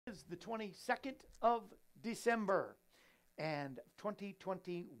It's the 22nd of December and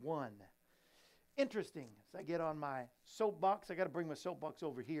 2021. Interesting. As I get on my soapbox, I got to bring my soapbox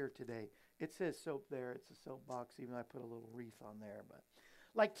over here today. It says soap there. It's a soapbox, even though I put a little wreath on there. But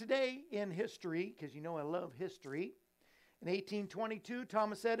like today in history, because you know I love history, in 1822,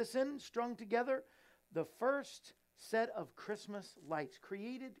 Thomas Edison strung together the first set of Christmas lights,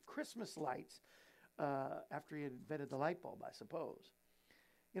 created Christmas lights after he had invented the light bulb, I suppose.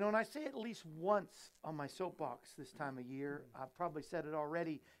 You know, and I say it at least once on my soapbox this time of year. I've probably said it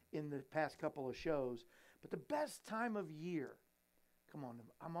already in the past couple of shows. But the best time of year, come on,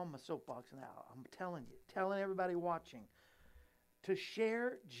 I'm on my soapbox now. I'm telling you, telling everybody watching, to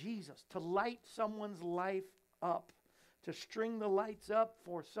share Jesus, to light someone's life up, to string the lights up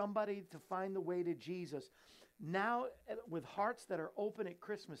for somebody to find the way to Jesus. Now, with hearts that are open at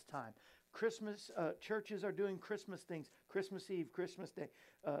Christmas time. Christmas, churches are doing Christmas things, Christmas Eve, Christmas Day,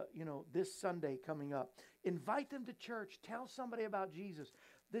 this Sunday coming up. Invite them to church. Tell somebody about Jesus.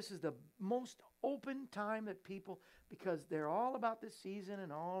 This is the most open time that people, because they're all about this season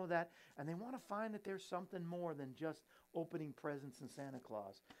and all of that, and they want to find that there's something more than just opening presents and Santa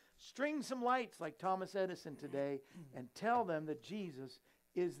Claus. String some lights like Thomas Edison today and tell them that Jesus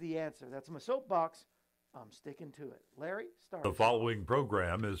is the answer. That's my soapbox. I'm sticking to it. Larry, start. The following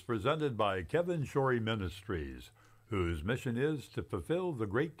program is presented by Kevin Shorey Ministries, whose mission is to fulfill the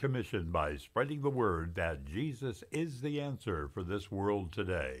Great Commission by spreading the word that Jesus is the answer for this world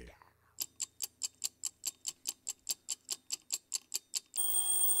today.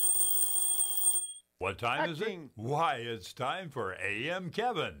 What time is it? Why, it's time for AM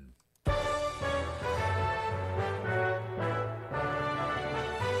Kevin.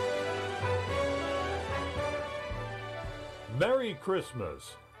 Merry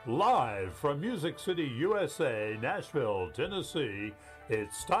Christmas. Live from Music City, USA, Nashville, Tennessee,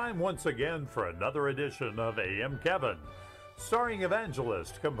 it's time once again for another edition of AM Kevin, starring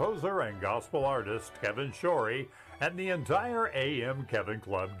evangelist, composer, and gospel artist Kevin Shorey and the entire AM Kevin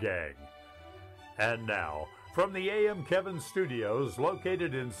Club gang. And now, from the AM Kevin studios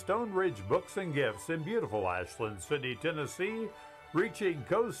located in Stone Ridge Books and Gifts in beautiful Ashland City, Tennessee, reaching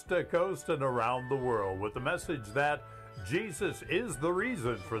coast to coast and around the world with the message that Jesus is the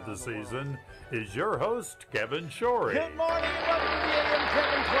reason for the season, is your host, Kevin Shorey. Good morning and welcome to the AM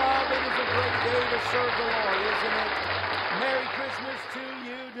Kevin Club. It is a great day to serve the Lord, isn't it? Merry Christmas to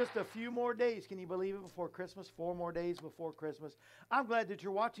you. Just a few more days. Can you believe it? Before Christmas. 4 more days before Christmas. I'm glad that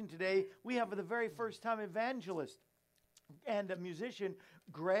you're watching today. We have for the very first time Evangelist and a musician,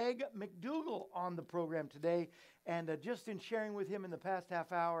 Greg McDougal, on the program today. And just in sharing with him in the past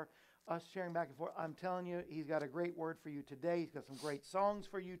half hour, us sharing back and forth, I'm telling you, he's got a great word for you today. He's got some great songs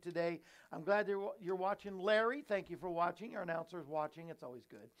for you today. I'm glad you're watching. Larry, thank you for watching. Our announcer's watching. It's always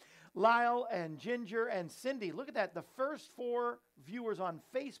good. Lyle and Ginger and Cindy. Look at that. The first 4 viewers on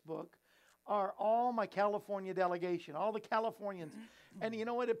Facebook are all my California delegation, all the Californians. And you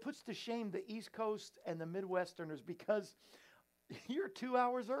know what? It puts to shame the East Coast and the Midwesterners, because you're 2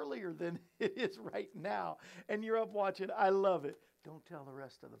 hours earlier than it is right now. And you're up watching. I love it. Don't tell the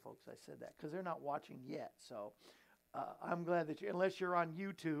rest of the folks I said that, because they're not watching yet. So I'm glad that unless you're on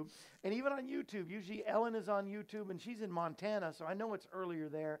YouTube. And even on YouTube, usually Ellen is on YouTube, and she's in Montana, so I know it's earlier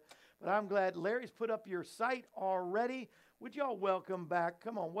there. But I'm glad Larry's put up your site already. Would y'all welcome back?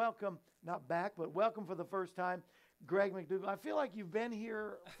 Come on, welcome. Not back, but welcome for the first time, Greg McDougal. I feel like you've been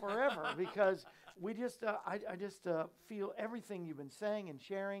here forever because we just, I just feel everything you've been saying and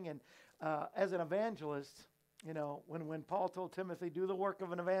sharing. And as an evangelist, you know, when Paul told Timothy, do the work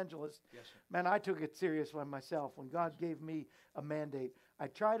of an evangelist, yes, sir. Man, I took it serious by myself. When God gave me a mandate, I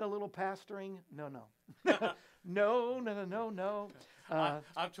tried a little pastoring. No. No.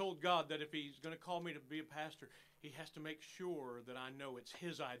 I've told God that if he's going to call me to be a pastor, he has to make sure that I know it's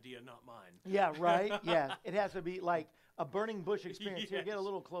his idea, not mine. Yeah, right? Yeah. It has to be like a burning bush experience. Yes. Here, get a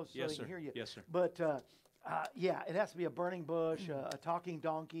little closer Yes, so sir. I can hear you. Yes, sir. But, yeah, it has to be a burning bush, a talking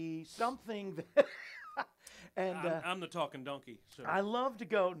donkey, something that... And I'm the talking donkey. So. I love to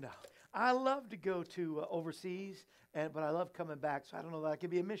go to overseas, but I love coming back. So I don't know that I can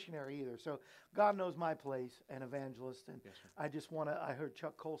be a missionary either. So God knows my place, an evangelist. And yes, I just want to. I heard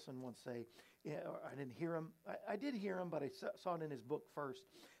Chuck Colson once say, I didn't hear him. I did hear him, but I saw it in his book first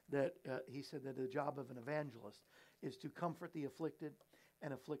that he said that the job of an evangelist is to comfort the afflicted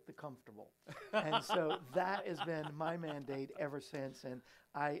and afflict the comfortable. And so that has been my mandate ever since. And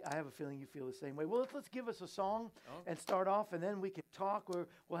I have a feeling you feel the same way. Well, let's give us a song and start off, and then we can talk.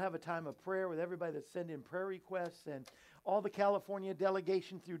 We'll have a time of prayer with everybody that sent in prayer requests. And all the California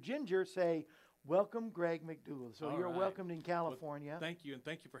delegation through Ginger say, Welcome, Greg McDougal. So All you're right. welcomed in California. Well, thank you, and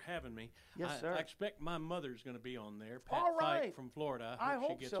thank you for having me. Yes, sir. I expect my mother's going to be on there. Pat All right. Fike from Florida. I She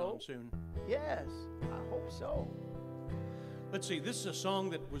hope gets so. on soon. Yes, I hope so. Let's see. This is a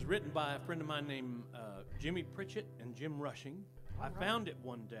song that was written by a friend of mine named Jimmy Pritchett and Jim Rushing. I found it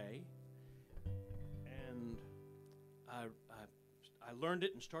one day, and I learned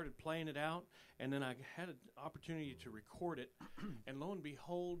it and started playing it out, and then I had an opportunity to record it, and lo and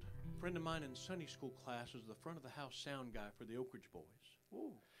behold, a friend of mine in Sunday school class was the front of the house sound guy for the Oak Ridge Boys.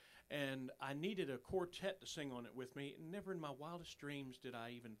 Ooh. And I needed a quartet to sing on it with me. Never in my wildest dreams did I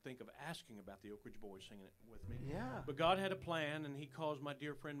even think of asking about the Oak Ridge Boys singing it with me. Yeah. But God had a plan, and He caused my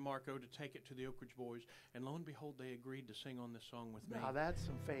dear friend Marco to take it to the Oak Ridge Boys. And lo and behold, they agreed to sing on this song with me. Now that's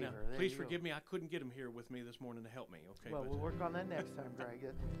some favor. Now, There please you go. forgive me. I couldn't get him here with me this morning to help me. Okay. Well, but we'll work on that next time, Greg.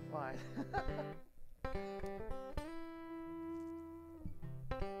 It's fine.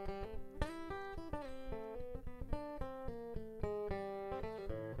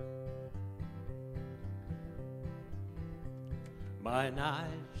 Mine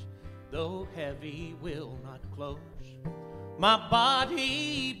eyes, though heavy, will not close. My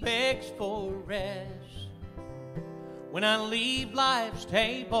body begs for rest. When I leave life's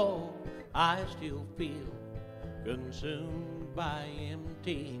table, I still feel consumed by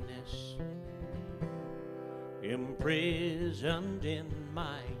emptiness. Imprisoned in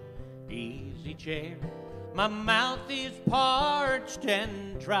my easy chair, my mouth is parched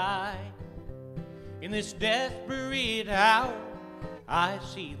and dry. In this desperate hour, I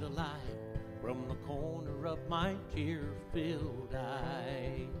see the light from the corner of my tear-filled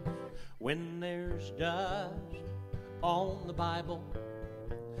eyes. When there's dust on the Bible,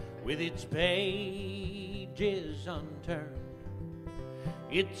 with its pages unturned,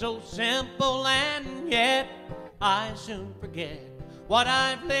 it's so simple and yet I soon forget what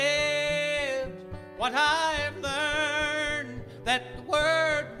I've lived, what I've learned, that the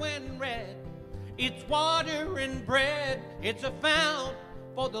word when read, it's water and bread, it's a fount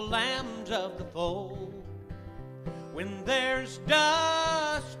for the lambs of the fold. When there's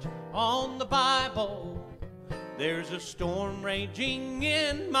dust on the Bible, there's a storm raging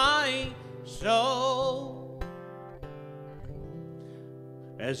in my soul.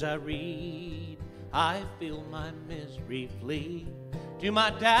 As I read, I feel my misery flee. To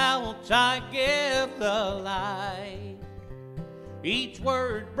my doubts I give the lie. Each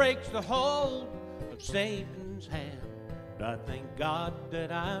word breaks the hold of Satan's hand. I thank God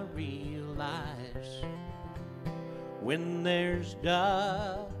that I realize when there's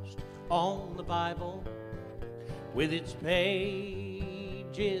dust on the Bible, with its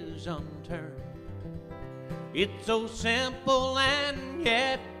pages unturned, it's so simple and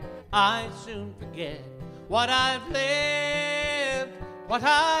yet I soon forget what I've lived, what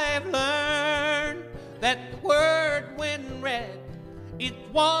I've learned, that the word when read, it's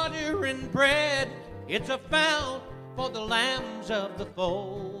water and bread, it's a fount for the lambs of the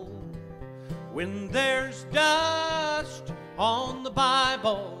fold. When there's dust on the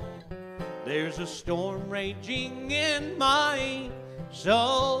Bible, there's a storm raging in my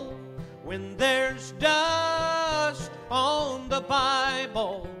soul. When there's dust on the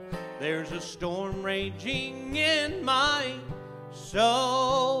Bible, there's a storm raging in my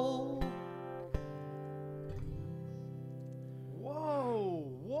soul.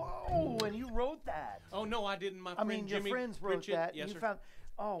 Whoa, and you wrote that. Oh, no, I didn't. My I friend mean, your Jimmy friends wrote Pritchett, that. Yes, You sir. found.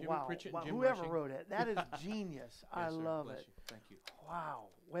 Oh, Jimmy wow. Pritchett and Wow. Jim Whoever Rushing. wrote it, that is genius. I Yes, sir. love Bless it. you. Thank you. Wow.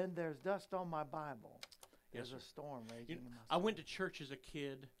 When there's dust on my Bible, Yes, there's a sir. storm raging in my I soul. went to church as a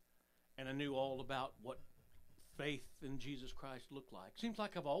kid, and I knew all about what faith in Jesus Christ looked like. Seems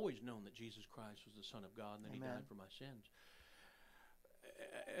like I've always known that Jesus Christ was the Son of God and that He Amen. died for my sins.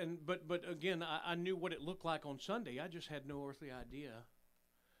 But again, I knew what it looked like on Sunday. I just had no earthly idea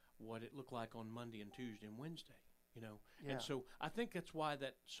what it looked like on Monday and Tuesday and Wednesday. You know, Yeah. and so I think that's why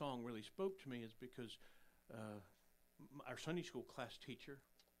that song really spoke to me, is because our Sunday school class teacher,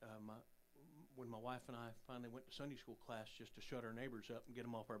 when my wife and I finally went to Sunday school class just to shut our neighbors up and get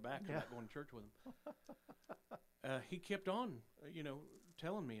them off our back Yeah. about going to church with them, he kept on,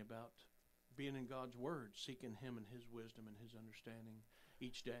 telling me about being in God's Word, seeking Him and His wisdom and His understanding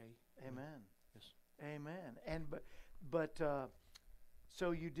each day. Amen. Yes. Amen. And but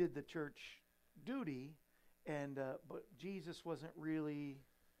so you did the church duty, and but Jesus wasn't really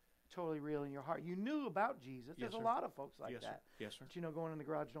totally real in your heart. You knew about Jesus. There's Yes, a sir. lot of folks like Yes, sir. that. Yes, sir. But going in the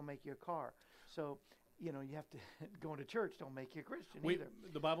garage don't make you a car. So you have to going to church don't make you a Christian either.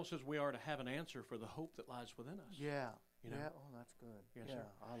 The Bible says we are to have an answer for the hope that lies within us. Yeah. You know? Yeah. Oh, that's good. Yes, yeah, sir.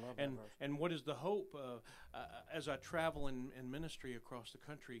 I love And that verse. and what is the hope? As I travel in ministry across the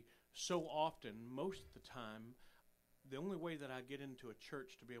country, so often, most of the time, the only way that I get into a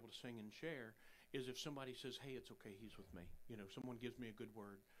church to be able to sing and share is if somebody says, hey, it's okay, he's with me. You know, someone gives me a good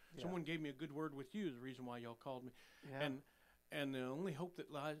word. Yeah. Someone gave me a good word with you is the reason why y'all called me. Yeah. And the only hope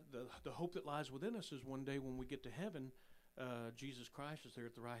that lies, the hope that lies within us is one day when we get to heaven, Jesus Christ is there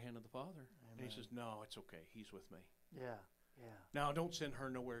at the right hand of the Father. Amen. And he says, no, it's okay, he's with me. Yeah, yeah. Now, don't send her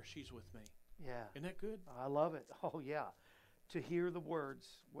nowhere, she's with me. Yeah. Isn't that good? I love it. Oh, yeah. To hear the words,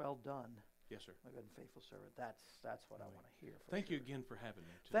 well done. Yes, sir. My good and faithful servant. That's what I want to hear. Thank you again for having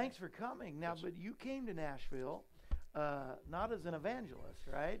me. Thanks for coming. Now, but you came to Nashville not as an evangelist,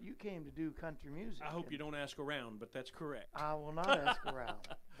 right? You came to do country music. I hope you don't ask around, but that's correct. I will not ask around.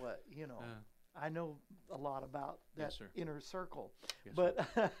 But, you know, I know a lot about that inner circle. Yes,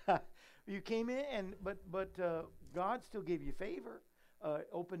 but you came in, but God still gave you favor.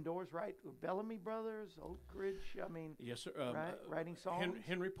 Open doors, right? Bellamy Brothers, Oak Ridge, I mean, yes, sir. Right? Writing songs.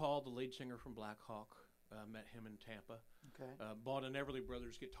 Henry Paul, the lead singer from Black Hawk, met him in Tampa. Okay. Bought an Everly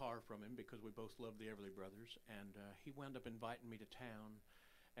Brothers guitar from him because we both loved the Everly Brothers, and he wound up inviting me to town.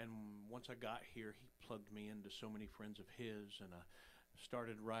 And once I got here, he plugged me into so many friends of his, and I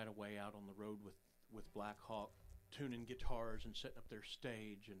started right away out on the road with Black Hawk, tuning guitars and setting up their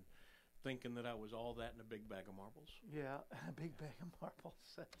stage and thinking that I was all that in a big bag of marbles. Yeah, a big bag of marbles,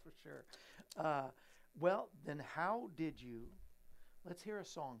 that's for sure. Well, then how did you, let's hear a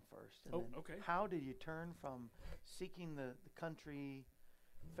song first. And okay. How did you turn from seeking the country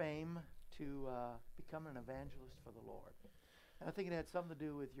fame to become an evangelist for the Lord? And I think it had something to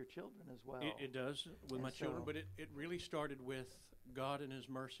do with your children as well. It does, with my children, but it really started with God and his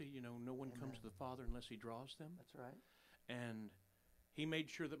mercy. You know, no one comes to the Father unless he draws them. That's right. And he made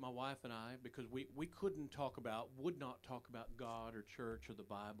sure that my wife and I, because we would not talk about God or church or the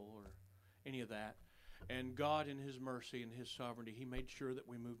Bible or any of that. And God in his mercy and his sovereignty, he made sure that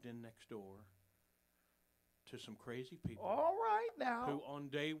we moved in next door to some crazy people. All right now. Who on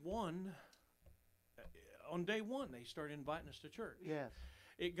day one, they started inviting us to church. Yes.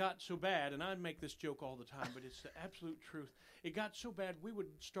 It got so bad, and I make this joke all the time, but it's the absolute truth. It got so bad, we would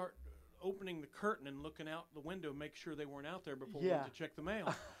start opening the curtain and looking out the window, make sure they weren't out there before we went to check the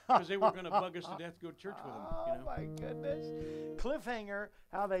mail, because they were going to bug us to death to go to church with them. You know? Oh my goodness! Cliffhanger.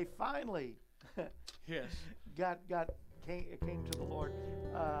 How they finally came to the Lord.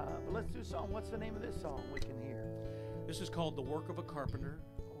 But let's do a song. What's the name of this song we can hear? This is called "The Work of a Carpenter,"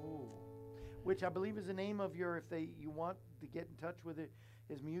 which I believe is the name of your. If you want to get in touch with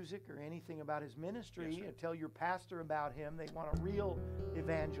his music or anything about his ministry, and tell your pastor about him. They want a real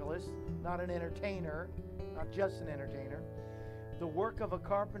evangelist, not an entertainer, not just an entertainer. The Work of a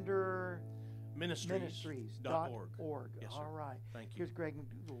Carpenter Ministries.org. Yes, all right. Thank you. Here's Greg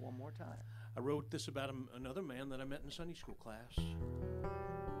McDougal one more time. I wrote this about another man that I met in a Sunday school class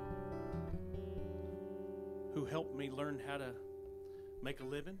who helped me learn how to make a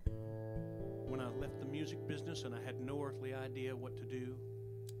living when I left the music business and I had no earthly idea what to do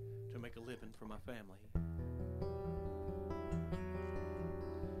to make a living for my family.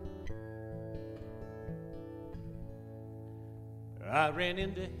 I ran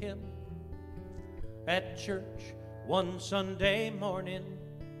into him at church one Sunday morning.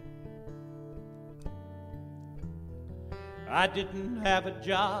 I didn't have a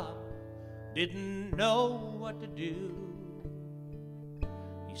job, didn't know what to do.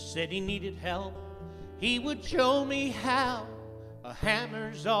 He said he needed help, he would show me how. A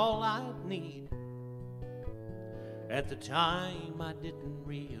hammer's all I'd need. At the time I didn't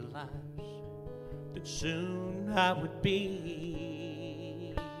realize that soon I would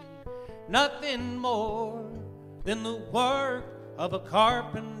be nothing more than the work of a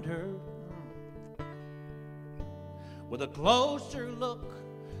carpenter. With a closer look,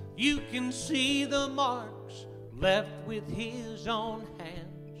 you can see the marks left with his own hands.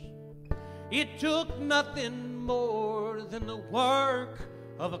 It took nothing more than the work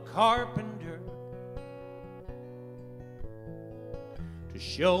of a carpenter to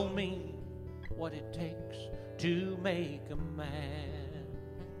show me what it takes to make a man.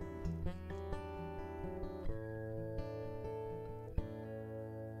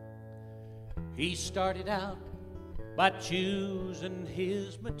 He started out by choosing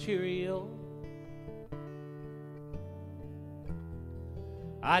his material.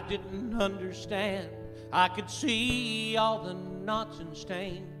 I didn't understand. I could see all the knots and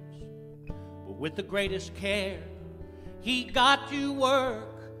stains. But with the greatest care, he got to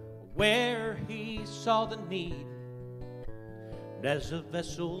work where he saw the need. And as the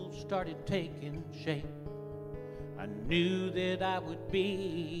vessel started taking shape, I knew that I would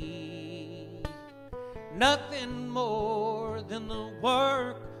be nothing more than the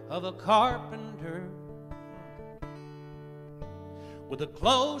work of a carpenter. With a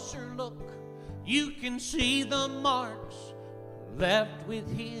closer look, you can see the marks left with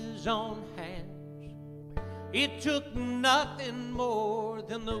his own hands. It took nothing more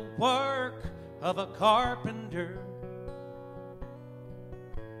than the work of a carpenter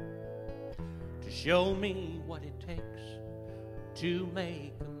to show me what it takes to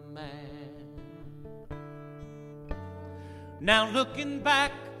make a man. Now looking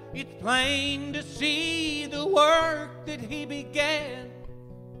back, it's plain to see the work that he began.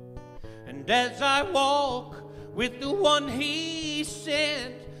 And as I walk with the one he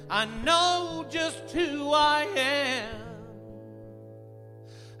sent, I know just who I am.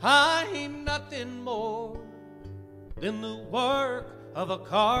 I'm nothing more than the work of a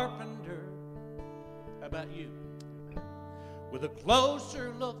carpenter. How about you? With a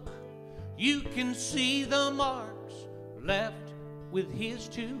closer look, you can see the marks left with his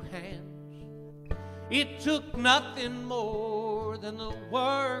two hands. It took nothing more than the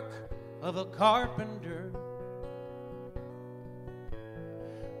work of a carpenter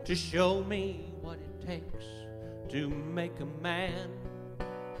to show me what it takes to make a man.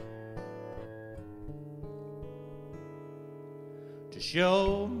 To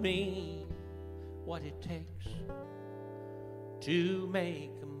show me what it takes to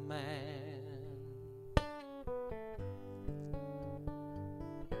make a man.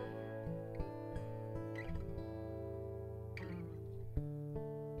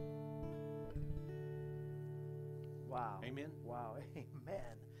 Wow. Amen. Wow. Amen.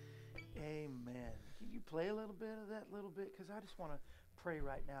 Amen. Can you play a little bit of that little bit? Because I just want to pray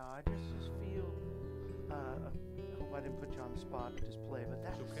right now. I just feel, I hope I didn't put you on the spot to just play, but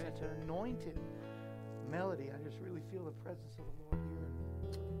that's okay. such an anointed melody. I just really feel the presence of the Lord here.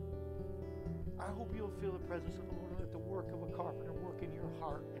 I hope you'll feel the presence of the Lord. Let the work of a carpenter work in your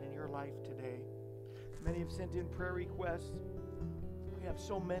heart and in your life today. Many have sent in prayer requests. We have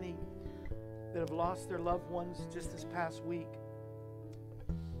so many that have lost their loved ones just this past week.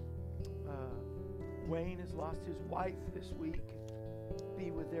 Wayne has lost his wife this week.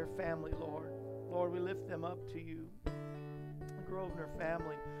 Be with their family, Lord. Lord, we lift them up to you. The Grosvenor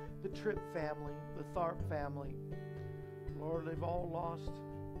family, the Tripp family, the Tharp family. Lord, they've all lost.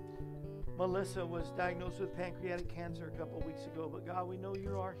 Melissa was diagnosed with pancreatic cancer a couple of weeks ago, but God, we know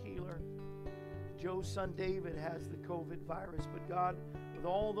you're our healer. Joe's son David has the COVID virus, but God, with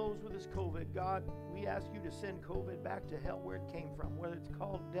all those with this COVID, God, we ask you to send COVID back to hell where it came from, whether it's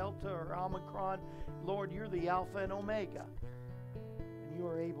called Delta or Omicron. Lord, you're the Alpha and Omega, and you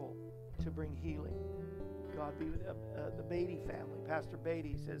are able to bring healing. God, be with the Beatty family. Pastor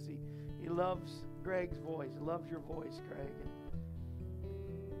Beatty says he loves Greg's voice. He loves your voice, Greg.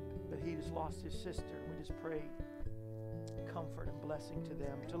 But he just lost his sister. We just pray comfort and blessing to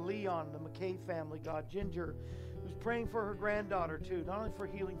them. To Leon, the McKay family, God, Ginger, who's praying for her granddaughter too, not only for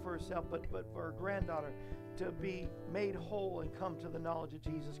healing for herself, but for her granddaughter to be made whole and come to the knowledge of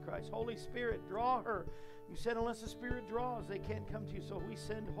Jesus Christ. Holy Spirit, draw her. You said unless the Spirit draws, they can't come to you. So we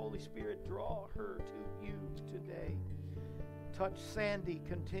send Holy Spirit, draw her to you today. Touch Sandy,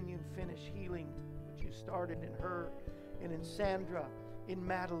 continue and finish healing that you started in her and in Sandra, in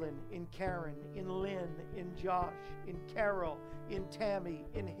Madeline, in Karen, in Lynn, in Josh, in Carol, in Tammy,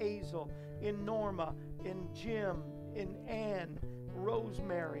 in Hazel, in Norma, in Jim, in Ann,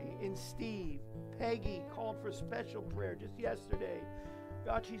 Rosemary, in Steve. Peggy called for special prayer just yesterday.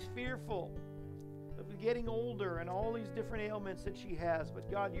 God, she's fearful of getting older and all these different ailments that she has.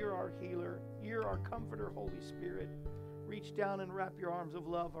 But God, you're our healer. You're our comforter, Holy Spirit. Reach down and wrap your arms of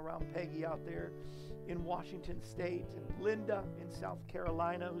love around Peggy out there in Washington State, and Linda in South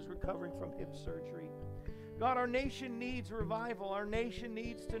Carolina who's recovering from hip surgery. God, our nation needs revival. Our nation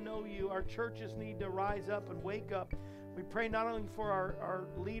needs to know you. Our churches need to rise up and wake up. We pray not only for our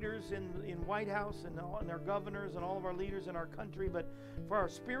leaders in White House and our governors and all of our leaders in our country, but for our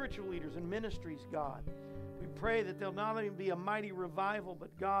spiritual leaders and ministries, God. We pray that there'll not only be a mighty revival,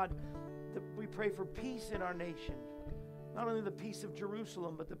 but God, we pray for peace in our nation. Not only the peace of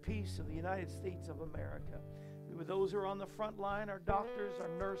Jerusalem, but the peace of the United States of America. Be with those who are on the front line, our doctors, our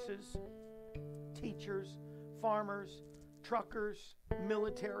nurses, teachers, farmers, truckers,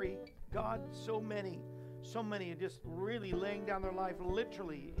 military. God, so many are just really laying down their life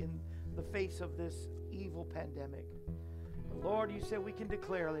literally in the face of this evil pandemic. But Lord, you said we can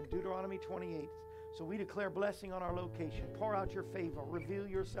declare in Deuteronomy 28. So we declare blessing on our location. Pour out your favor. Reveal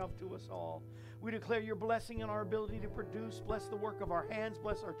yourself to us all. We declare your blessing in our ability to produce. Bless the work of our hands.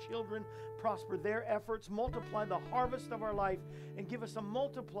 Bless our children. Prosper their efforts. Multiply the harvest of our life and give us a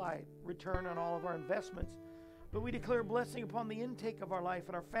multiplied return on all of our investments. But we declare blessing upon the intake of our life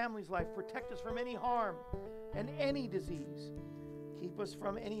and our family's life. Protect us from any harm and any disease. Keep us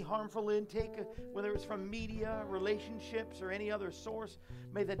from any harmful intake, whether it's from media, relationships, or any other source.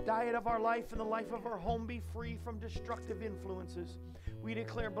 May the diet of our life and the life of our home be free from destructive influences. We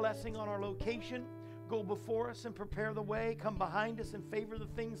declare blessing on our location. Go before us and prepare the way. Come behind us and favor the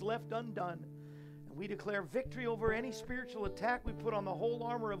things left undone. And we declare victory over any spiritual attack. We put on the whole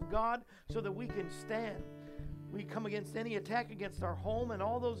armor of God so that we can stand. We come against any attack against our home and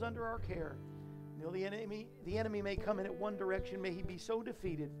all those under our care. You know, the enemy may come in at one direction. May he be so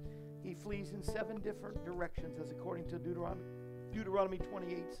defeated he flees in 7 different directions, as according to Deuteronomy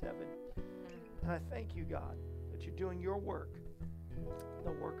 28:7. And I thank you, God, that you're doing your work,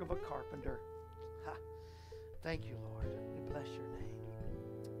 the work of a carpenter. Ha. Thank you, Lord. We bless your name.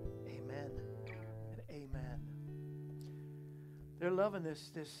 Amen and amen. They're loving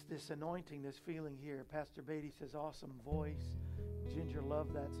this anointing, this feeling here. Pastor Beatty says, awesome voice. Ginger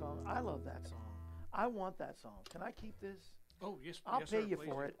loved that song. I love that song. I want that song. Can I keep this? Oh, yes, I'll yes, pay sir, you please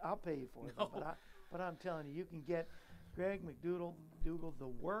for do. it. I'll pay you for it. No. But I'm telling you, you can get Greg McDougal, the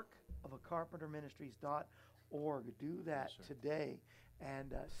work of a carpenterministries.org. Do that Yes, sir. today.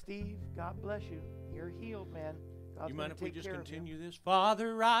 And Steve, God bless you. You're healed, man. God's You gonna mind if we take just care of you. continue this?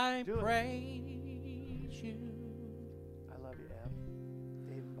 Father, I Do it. praise you. I love you, Ev.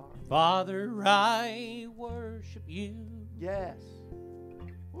 David Barr. Father, I worship you. Yes.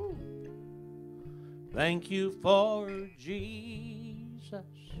 Woo. Thank you for Jesus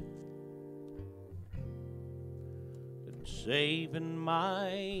and saving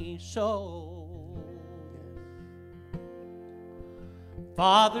my soul.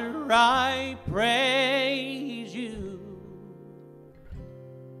 Father, I praise you.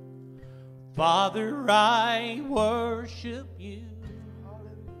 Father, I worship you.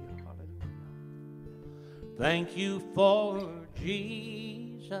 Hallelujah. Hallelujah. Thank you for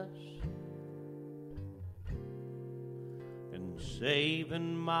Jesus and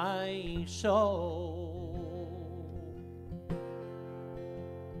saving my soul.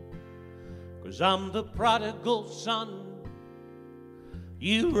 'Cause I'm the prodigal son.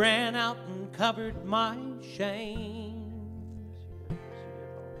 You ran out and covered my shame.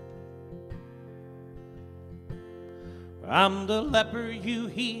 I'm the leper you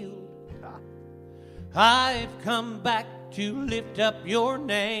healed. I've come back to lift up your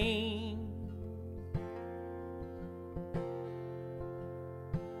name.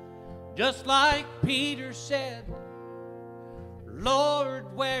 Just like Peter said,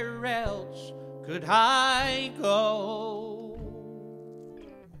 Lord, where else could I go?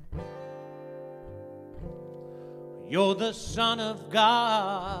 You're the Son of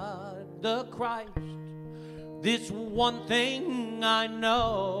God, the Christ. This one thing I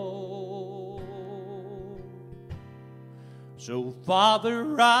know. So,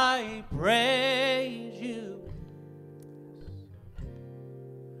 Father, I praise you.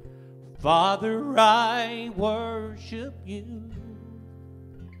 Father, I worship you.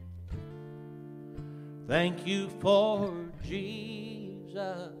 Thank you for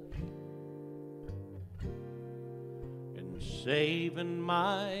Jesus and saving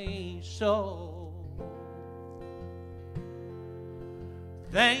my soul.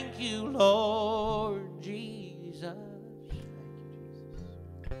 Thank you, Lord Jesus,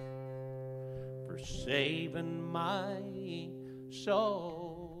 for saving my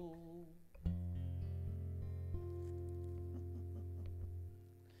soul.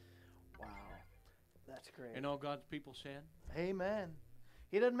 Wow. That's great. And all God's people said? Amen.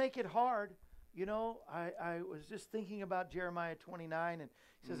 He doesn't make it hard. You know, I was just thinking about Jeremiah 29, and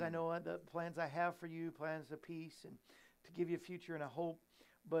he says, I know the plans I have for you, plans of peace, and to give you a future and a hope.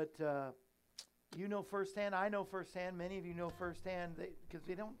 But you know firsthand, I know firsthand, many of you know firsthand, because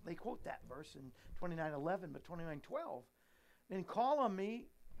they quote that verse in 29:11, but 29:12. Then call on me,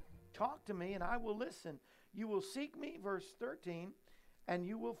 talk to me, and I will listen. You will seek me, verse 13, and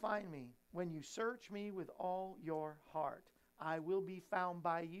you will find me. When you search me with all your heart, I will be found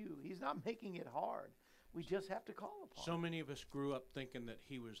by you. He's not making it hard. We just have to call upon So him. many of us grew up thinking that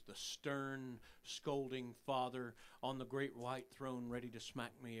he was the stern, scolding father on the great white throne ready to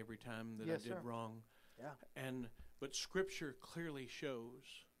smack me every time that Yes, I did sir. wrong. Yeah. But Scripture clearly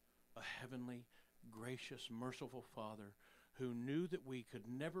shows a heavenly, gracious, merciful Father who knew that we could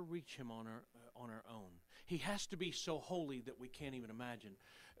never reach him on our own. He has to be so holy that we can't even imagine.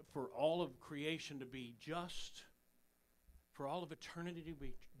 For all of creation to be just, for all of eternity to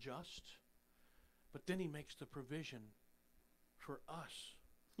be just, but then he makes the provision for us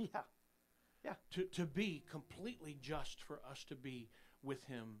Yeah. Yeah. to be completely just, for us to be with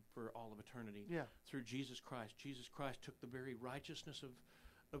him for all of eternity through Jesus Christ. Jesus Christ took the very righteousness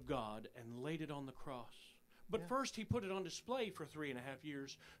of God and laid it on the cross. But first he put it on display for 3.5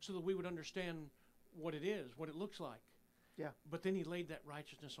 years so that we would understand what it is, what it looks like. Yeah. But then he laid that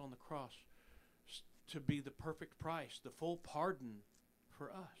righteousness on the cross to be the perfect price, the full pardon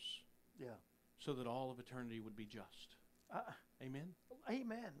for us. Yeah. So that all of eternity would be just. Amen?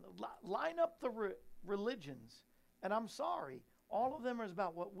 Amen. Line up the religions. And I'm sorry, all of them is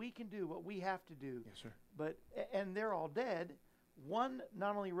about what we can do, what we have to do. Yes, sir. And they're all dead. One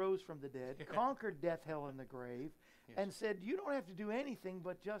not only rose from the dead, conquered death, hell, and the grave, and said, you don't have to do anything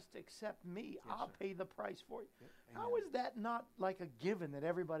but just accept me. Yes, I'll pay the price for you. How is that not like a given that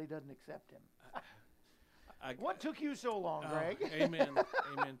everybody doesn't accept him? What took you so long, Greg? Amen.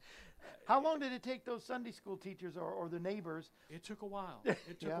 Amen. How long did it take those Sunday school teachers or the neighbors? It took a while.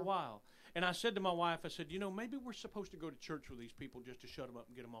 It took a while. And I said to my wife, I said, maybe we're supposed to go to church with these people just to shut them up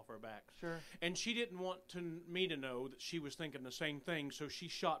and get them off our backs. Sure. And she didn't want me to know that she was thinking the same thing, so she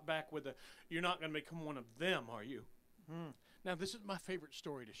shot back with you're not going to become one of them, are you? Now, this is my favorite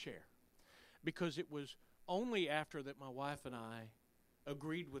story to share, because it was only after that my wife and I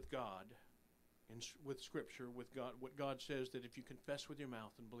agreed with God, with Scripture, with God, what God says, that if you confess with your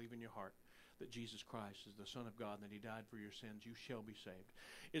mouth and believe in your heart that Jesus Christ is the Son of God and that he died for your sins, you shall be saved.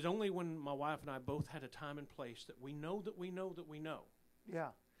 It's only when my wife and I both had a time and place that we know that we know that we know. Yeah.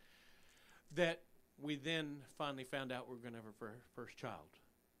 That we then finally found out we were going to have our first child.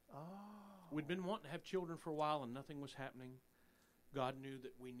 Oh. We'd been wanting to have children for a while and nothing was happening. God knew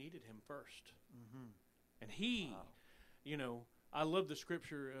that we needed him first. Mm-hmm. And he, I love the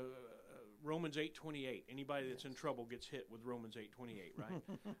scripture, Romans 8:28. Anybody that's in trouble gets hit with Romans 8:28, right?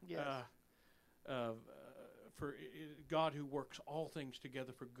 Yes. For God who works all things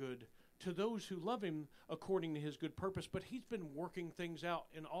together for good to those who love him according to his good purpose. But he's been working things out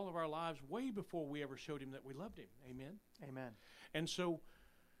in all of our lives way before we ever showed him that we loved him. Amen? Amen. And so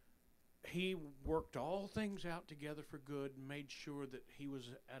he worked all things out together for good and made sure that he was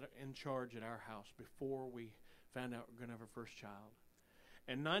in charge at our house before we found out we were going to have our first child.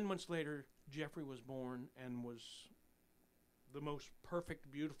 And 9 months later, Jeffrey was born and was the most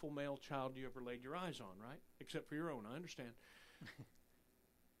perfect, beautiful male child you ever laid your eyes on, right? Except for your own, I understand.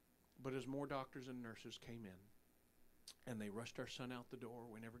 But as more doctors and nurses came in, and they rushed our son out the door,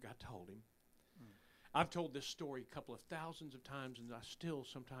 we never got to hold him. I've told this story a couple of thousands of times, and I still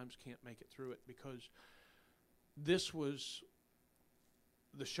sometimes can't make it through it, because this was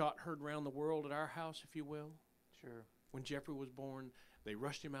the shot heard around the world at our house, if you will. Sure. When Jeffrey was born, they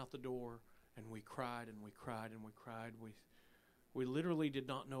rushed him out the door, and we cried and we cried and we cried. We literally did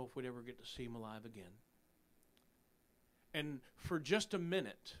not know if we'd ever get to see him alive again. And for just a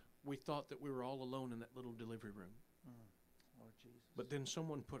minute, we thought that we were all alone in that little delivery room. Lord Jesus. But then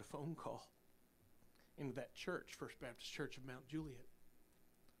someone put a phone call into that church, First Baptist Church of Mount Juliet.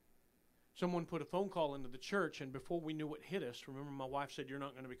 Someone put a phone call into the church, and before we knew what hit us, remember my wife said, you're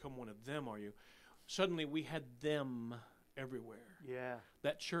not going to become one of them, are you? Suddenly we had them everywhere. Yeah.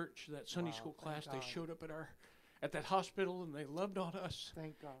 That church, that Sunday school class, they showed up at that hospital, and they loved on us.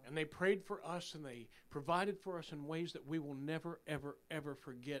 Thank God. And they prayed for us, and they provided for us in ways that we will never, ever, ever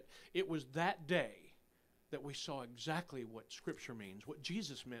forget. It was that day that we saw exactly what Scripture means, what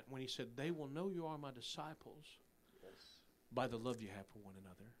Jesus meant when he said, they will know you are my disciples by the love you have for one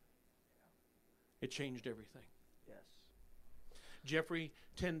another. Yeah. It changed everything. Yes. Jeffrey,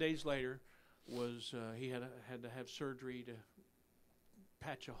 10 days later, he had to have surgery to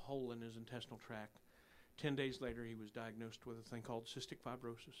patch a hole in his intestinal tract. 10 days later, he was diagnosed with a thing called cystic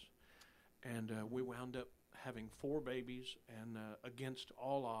fibrosis. And we wound up having 4 babies, and against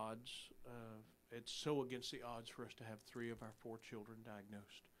all odds, it's so against the odds for us to have 3 of our 4 children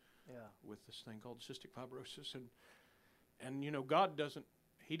diagnosed with this thing called cystic fibrosis. And God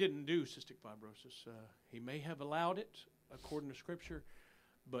he didn't do cystic fibrosis. He may have allowed it according to Scripture,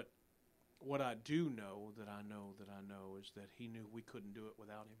 but what I do know that I know is that he knew we couldn't do it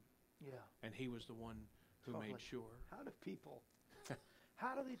without him. Yeah. And he was the one who made sure. How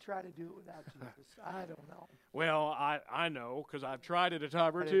do they try to do it without Jesus? I don't know. Well, I know, because I've tried it a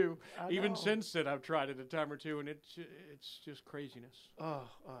time or two. Even since then, I've tried it a time or two, and it's just craziness.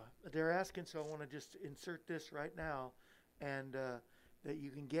 They're asking, so I want to just insert this right now, and that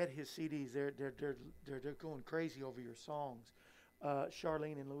you can get his CDs. They're going crazy over your songs.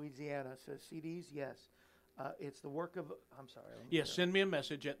 Charlene in Louisiana says, CDs, yes. It's the work of, I'm sorry. Yes, send me a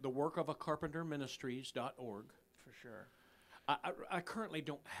message at theworkofacarpenterministries.org. For sure. I currently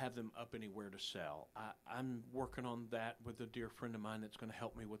don't have them up anywhere to sell. I'm working on that with a dear friend of mine that's going to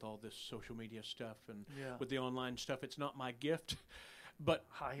help me with all this social media stuff and with the online stuff. It's not my gift. But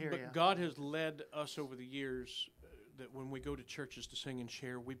I hear ya. God has led us over the years that when we go to churches to sing and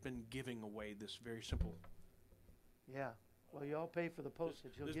share, we've been giving away this very simple, Yeah. Well, you all pay for the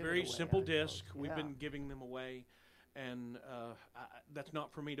postage. You'll this give very it away, simple I suppose. disc. We've Yeah. been giving them away, and that's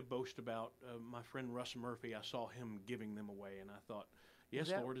not for me to boast about. My friend Russ Murphy, I saw him giving them away, and I thought,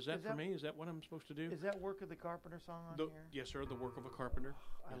 yes, Lord, is that for me? Is that what I'm supposed to do? Is that Work of the Carpenter song on here? Yes, sir. The Work of a Carpenter.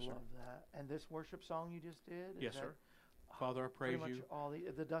 I Yes, sir. love that. And this worship song you just did? Yes, sir. Father, I praise pretty you. much all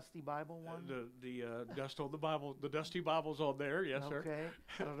the Dusty Bible one? The dust on the Bible, the Dusty Bible's on there. Yes, sir. Okay.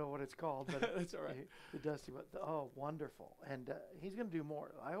 I don't know what it's called, but That's all right. the Dusty Bible. Oh, wonderful. And he's going to do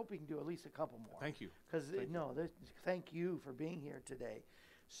more. I hope he can do at least a couple more. Thank you. Because thank you for being here today.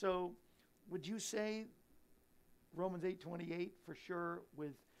 So, would you say Romans 8:28 for sure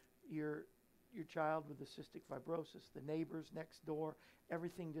with your child with the cystic fibrosis, the neighbors next door,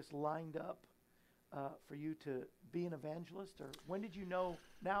 everything just lined up for you to be an evangelist? Or when did you know?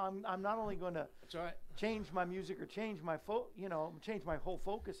 Now I'm not only going to That's all right. change my music or change my change my whole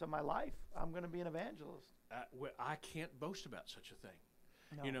focus of my life. I'm going to be an evangelist. I can't boast about such a thing.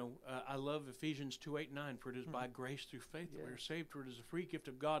 No. You know, I love Ephesians 2:8-9. For it is by grace through faith that we are saved. For it is a free gift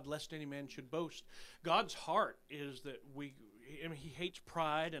of God, lest any man should boast. God's heart is that He hates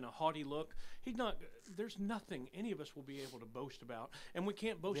pride and a haughty look. There's nothing any of us will be able to boast about, and we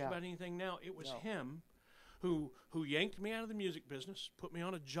can't boast about anything now. It was Him who yanked me out of the music business, put me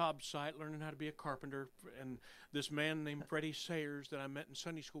on a job site learning how to be a carpenter, and this man named Freddie Sayers that I met in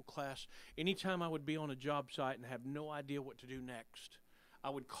Sunday school class. Anytime I would be on a job site and have no idea what to do next, I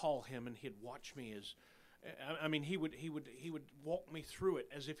would call him, and he'd watch me he would walk me through it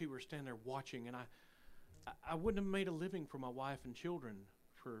as if he were standing there watching, and I wouldn't have made a living for my wife and children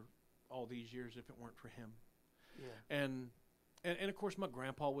for all these years if it weren't for him. Yeah. And of course my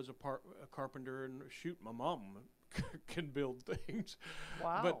grandpa was a carpenter, and shoot, my mom can build things.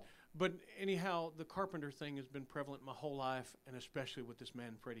 Wow. But anyhow, the carpenter thing has been prevalent my whole life, and especially with this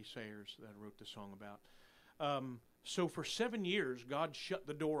man Freddie Sayers that I wrote this song about. So for 7 years, God shut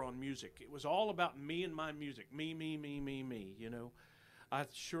the door on music. It was all about me and my music. Me, you know. I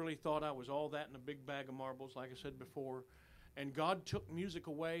surely thought I was all that in a big bag of marbles, like I said before. And God took music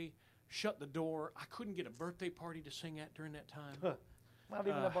away, shut the door. I couldn't get a birthday party to sing at during that time. Not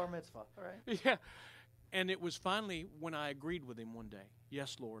even a bar mitzvah, all right? Yeah. And it was finally when I agreed with him one day.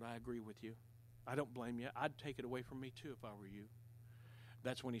 Yes, Lord, I agree with you. I don't blame you. I'd take it away from me, too, if I were you.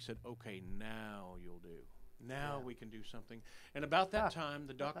 That's when he said, okay, now you'll do. Now we can do something. And about that time,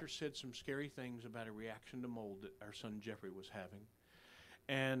 the doctor said some scary things about a reaction to mold that our son Jeffrey was having.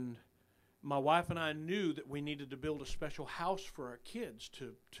 And my wife and I knew that we needed to build a special house for our kids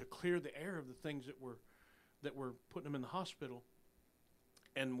to clear the air of the things that were putting them in the hospital.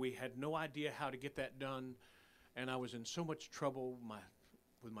 And we had no idea how to get that done. And I was in so much trouble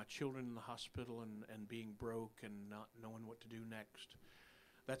with my children in the hospital and being broke and not knowing what to do next.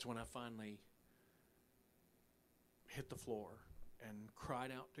 That's when I finally hit the floor and cried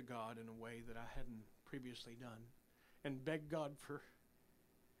out to God in a way that I hadn't previously done and begged God for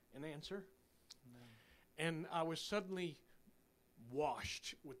an answer. Amen. And I was suddenly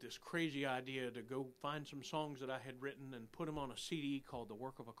washed with this crazy idea to go find some songs that I had written and put them on a CD called The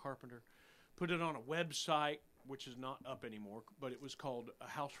Work of a Carpenter, put it on a website, which is not up anymore, but it was called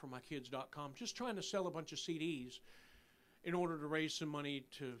ahouseformykids.com, just trying to sell a bunch of CDs in order to raise some money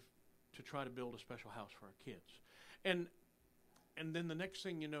to try to build a special house for our kids. And then the next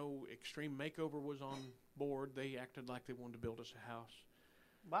thing you know, Extreme Makeover was on board. They acted like they wanted to build us a house.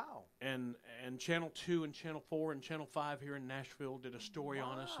 Wow. And Channel 2 and Channel 4 and Channel 5 here in Nashville did a story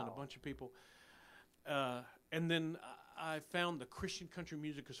on us, and a bunch of people. And then I found the Christian Country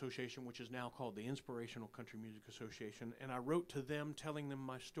Music Association, which is now called the Inspirational Country Music Association, and I wrote to them telling them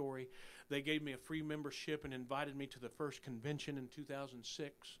my story. They gave me a free membership and invited me to the first convention in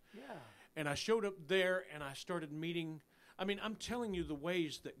 2006. Yeah. And I showed up there, and I started meeting. I mean, I'm telling you the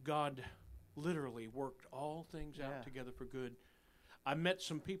ways that God literally worked all things out together for good. I met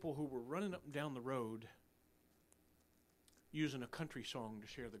some people who were running up and down the road using a country song to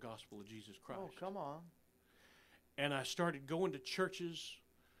share the gospel of Jesus Christ. Oh, come on. And I started going to churches.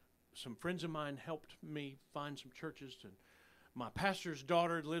 Some friends of mine helped me find some churches. And my pastor's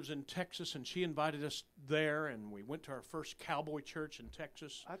daughter lives in Texas, and she invited us there, and we went to our first cowboy church in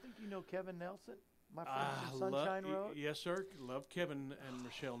Texas. I think you know Kevin Nelson, my friend from Sunshine Road. Yes, sir. Love Kevin and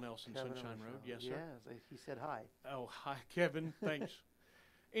Rochelle Nelson, Kevin Sunshine Road. Yes, sir. Yes, he said hi. Oh, hi, Kevin. Thanks.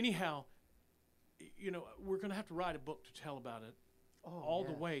 Anyhow, you know, we're going to have to write a book to tell about it. All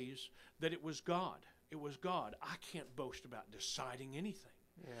the ways that it was God. It was God. I can't boast about deciding anything.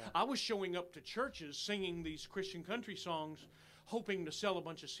 Yeah. I was showing up to churches singing these Christian country songs, hoping to sell a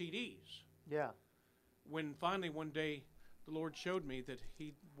bunch of CDs. Yeah. When finally one day the Lord showed me that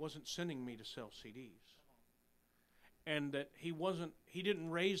He wasn't sending me to sell CDs. And that He didn't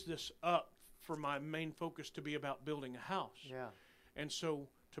raise this up for my main focus to be about building a house. Yeah. And so,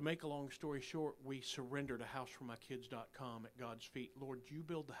 to make a long story short, we surrendered a housefromykids.com at God's feet. Lord, you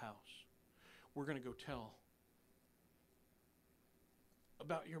build the house. We're going to go tell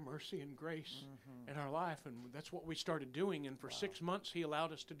about your mercy and grace in our life. And that's what we started doing. And for 6 months, He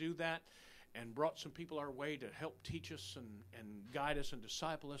allowed us to do that and brought some people our way to help teach us and guide us and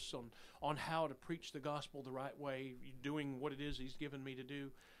disciple us on how to preach the gospel the right way, doing what it is He's given me to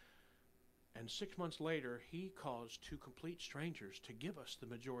do. And 6 months later, He caused two complete strangers to give us the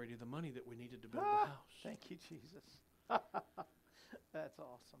majority of the money that we needed to build the house. Thank you, Jesus. That's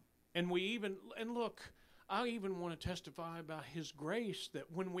awesome. And look, I even want to testify about His grace that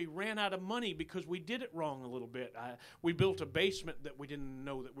when we ran out of money because we did it wrong a little bit, we built a basement that we didn't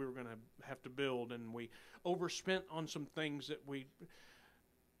know that we were going to have to build, and we overspent on some things that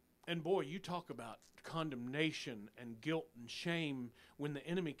and boy, you talk about condemnation and guilt and shame when the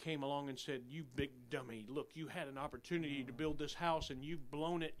enemy came along and said, you big dummy, look, you had an opportunity to build this house and you've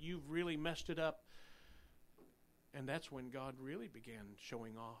blown it, you've really messed it up. And that's when God really began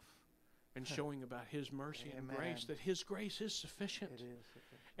showing off and showing about His mercy and grace, that His grace is sufficient. It is.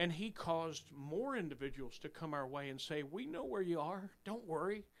 And He caused more individuals to come our way and say, we know where you are, don't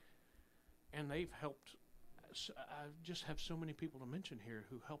worry. And they've helped. I just have so many people to mention here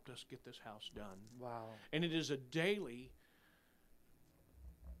who helped us get this house done. Wow. And it is a daily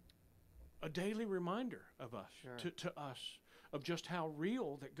reminder of us, to us, of just how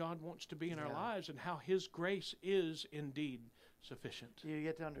real that God wants to be in our lives and how His grace is indeed sufficient. You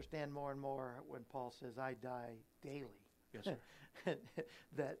get to understand more and more when Paul says, I die daily. Yes, sir.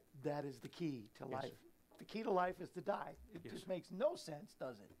 that is the key to Yes, life. sir. The key to life is to die. It Yes, just sir. makes no sense,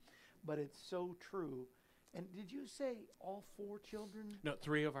 does it? But it's so true. And did you say all 4 children? No,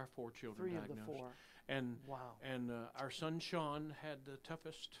 3 of our 4 children 3 diagnosed. of the 4. And Wow. And our son Sean had the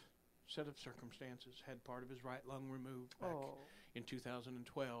toughest set of circumstances, had part of his right lung removed back in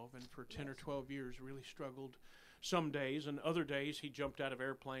 2012, and for 10 or 12 years really struggled some days, and other days he jumped out of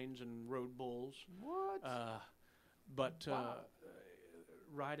airplanes and rode bulls. What? But Wow.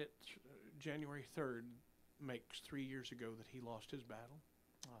 right at January 3rd makes 3 years ago that he lost his battle.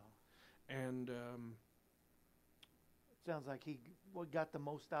 And sounds like he got the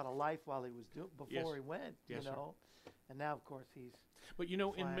most out of life while he was before he went, Yes, you know. And now, of course, he's But you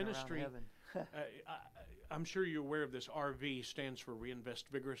know, in flying around ministry, heaven. I'm sure you're aware of this. RV stands for Reinvest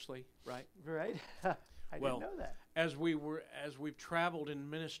Vigorously, right? Right? I didn't know that. As we've traveled in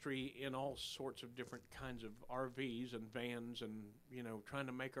ministry in all sorts of different kinds of RVs and vans, and trying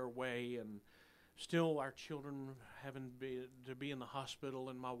to make our way, and still our children having to be in the hospital,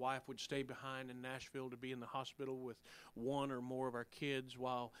 and my wife would stay behind in Nashville to be in the hospital with one or more of our kids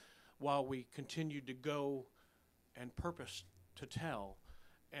while we continued to go and purpose to tell.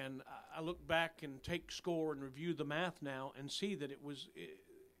 And I look back and take score and review the math now and see that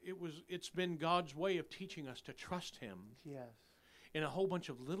it's been God's way of teaching us to trust Him. Yes. In a whole bunch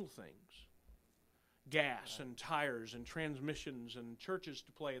of little things. Gas and tires and transmissions and churches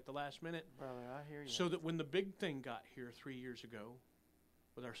to play at the last minute. Brother, I hear you. So that when the big thing got here 3 years ago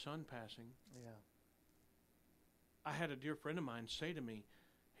with our son passing, I had a dear friend of mine say to me,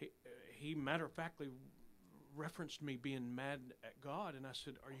 he matter-of-factly referenced me being mad at God, and I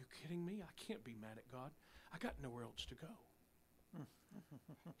said, are you kidding me? I can't be mad at God. I got nowhere else to go.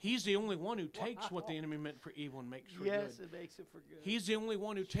 He's the only one who takes what the enemy meant for evil and makes for good. Yes, it makes it for good. He's the only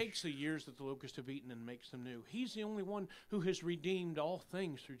one who takes the years that the locusts have eaten and makes them new. He's the only one who has redeemed all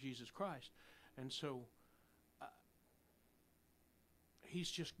things through Jesus Christ. And so He's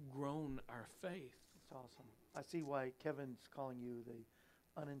just grown our faith. It's awesome. I see why Kevin's calling you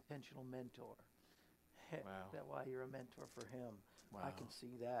the unintentional mentor. Wow. That's why you're a mentor for him. Wow. I can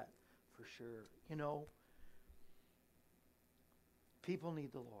see that for sure. People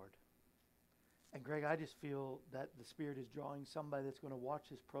need the Lord. And Greg, I just feel that the Spirit is drawing somebody that's going to watch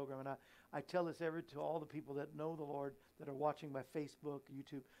this program. And I tell this to all the people that know the Lord that are watching by Facebook,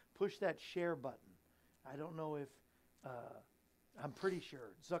 YouTube, push that share button. I don't know if, I'm pretty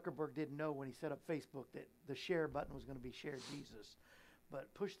sure Zuckerberg didn't know when he set up Facebook that the share button was going to be Share Jesus.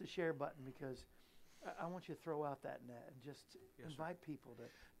 But push the share button, because I want you to throw out that net and just invite people to.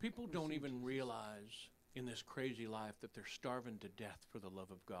 People don't even Jesus. realize in this crazy life that they're starving to death for the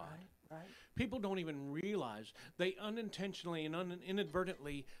love of God. Right. People don't even realize they unintentionally and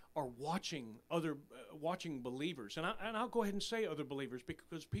inadvertently are watching watching believers, and I'll go ahead and say other believers,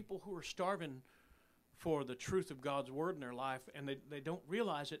 because people who are starving for the truth of God's word in their life, and they don't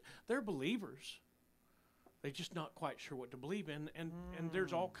realize it. They're believers. They're just not quite sure what to believe in, and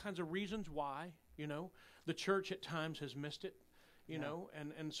there's all kinds of reasons why. The church at times has missed it,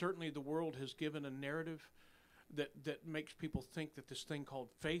 and certainly the world has given a narrative that makes people think that this thing called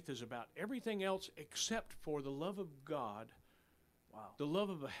faith is about everything else except for the love of God. Wow. The love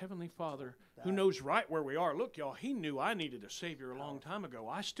of a Heavenly Father who knows right where we are. Look, y'all, He knew I needed a Savior a long time ago.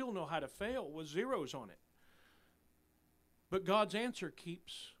 I still know how to fail with zeros on it. But God's answer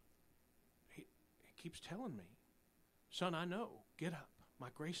keeps telling me, son, I know. Get up. My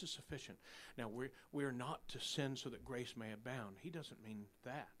grace is sufficient. Now, we're not to sin so that grace may abound. He doesn't mean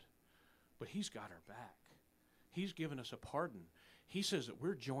that. But He's got our back. He's given us a pardon. He says that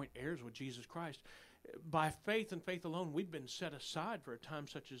we're joint heirs with Jesus Christ. By faith and faith alone, we've been set aside for a time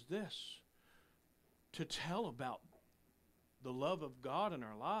such as this to tell about the love of God in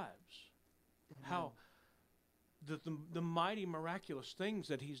our lives. How the mighty, miraculous things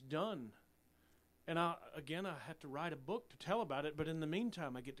that He's done. And I had to write a book to tell about it, but in the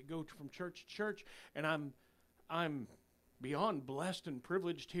meantime, I get to go from church to church, and I'm beyond blessed and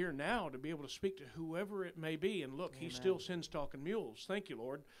privileged here now to be able to speak to whoever it may be. And look, Amen. He still sends talking mules. Thank you,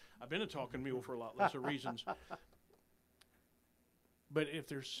 Lord. I've been a talking mule for a lot lesser reasons. But if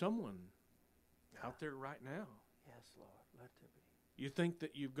there's someone out there right now, yes, Lord, let there be. You think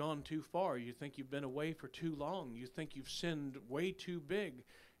that you've gone too far. You think you've been away for too long. You think you've sinned way too big.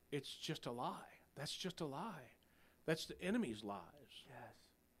 It's just a lie. That's just a lie. That's the enemy's lies. Yes.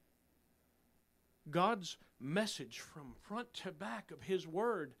 God's message from front to back of His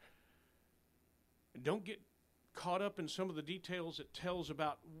Word. And don't get caught up in some of the details it tells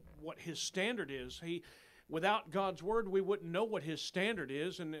about what His standard is. Without God's Word, we wouldn't know what His standard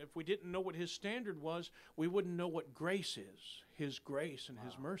is, and if we didn't know what His standard was, we wouldn't know what grace is. His grace and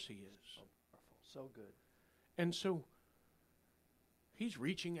His mercy is. So powerful, so good. And so He's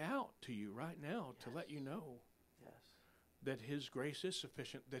reaching out to you right now to let you know that His grace is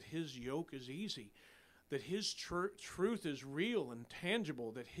sufficient, that His yoke is easy, that His truth is real and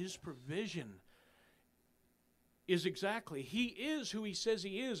tangible, that His provision is exactly. He is who He says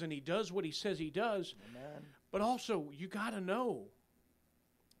He is, and He does what He says He does. Amen. But also, you got to know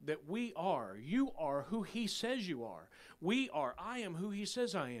that you are who He says you are. I am who He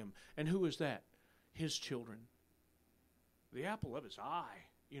says I am. And who is that? His children. The apple of His eye,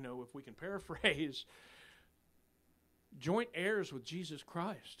 if we can paraphrase. Joint heirs with Jesus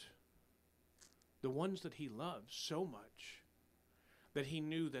Christ. The ones that He loves so much that He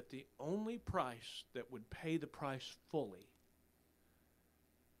knew that the only price that would pay the price fully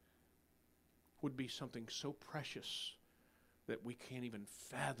would be something so precious that we can't even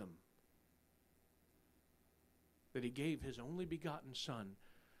fathom. That He gave His only begotten Son.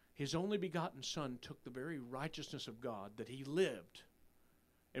 His only begotten Son took the very righteousness of God that He lived.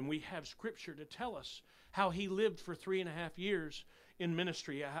 And we have Scripture to tell us how He lived for 3.5 years in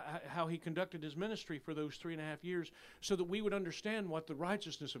ministry, how He conducted His ministry for those 3.5 years, so that we would understand what the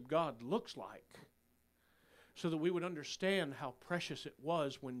righteousness of God looks like. So that we would understand how precious it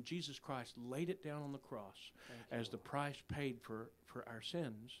was when Jesus Christ laid it down on the cross as the price paid for our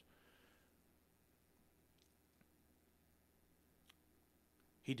sins.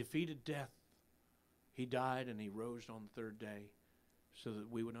 He defeated death. He died and He rose on the third day so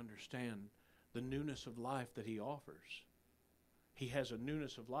that we would understand the newness of life that He offers. He has a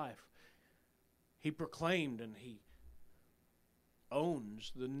newness of life. He proclaimed and He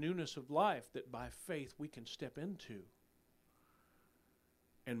owns the newness of life that by faith we can step into.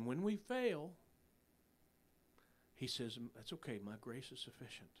 And when we fail, He says, that's okay, my grace is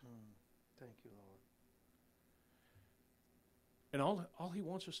sufficient. Thank you, Lord. And all He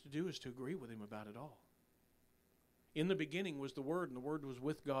wants us to do is to agree with Him about it all. In the beginning was the Word, and the Word was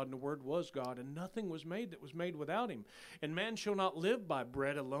with God, and the Word was God, and nothing was made that was made without Him. And man shall not live by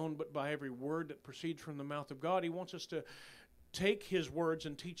bread alone, but by every word that proceeds from the mouth of God. He wants us to take His words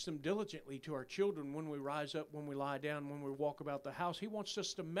and teach them diligently to our children when we rise up, when we lie down, when we walk about the house. He wants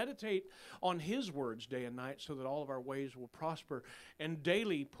us to meditate on His words day and night so that all of our ways will prosper, and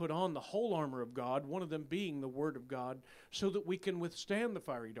daily put on the whole armor of God, one of them being the Word of God, so that we can withstand the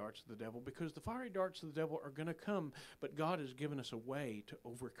fiery darts of the devil, because the fiery darts of the devil are going to come, but God has given us a way to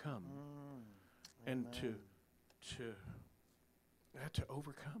overcome and to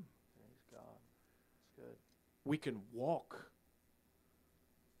overcome. Praise God. It's good. We can walk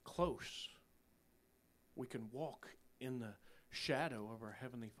close. We can walk in the shadow of our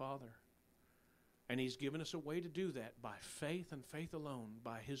Heavenly Father. And He's given us a way to do that by faith and faith alone,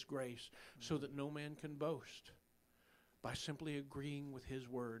 by His grace, so that no man can boast. by simply agreeing with His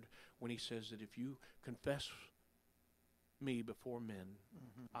word when He says that if you confess me before men,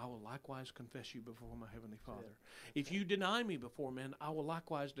 I will likewise confess you before my Heavenly Father. If you deny me before men, I will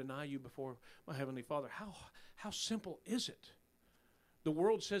likewise deny you before my Heavenly Father. How simple is it? The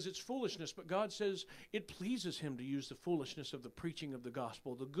world says it's foolishness, but God says it pleases Him to use the foolishness of the preaching of the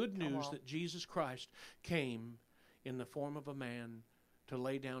gospel, the good news that Jesus Christ came in the form of a man to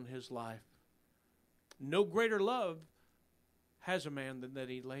lay down His life. No greater love has a man than that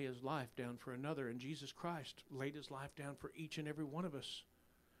he lay his life down for another. And Jesus Christ laid His life down for each and every one of us,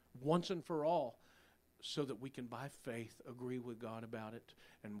 once and for all, so that we can by faith agree with God about it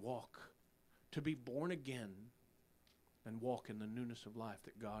and walk, to be born again and walk in the newness of life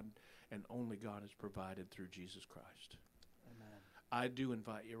that God and only God has provided through Jesus Christ. Amen. I do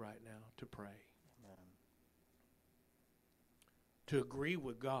invite you right now to pray. Amen. To agree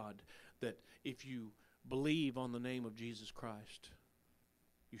with God that if you believe on the name of Jesus Christ,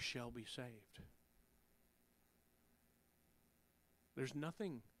 you shall be saved. There's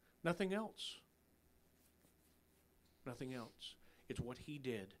nothing else. Nothing else. It's what He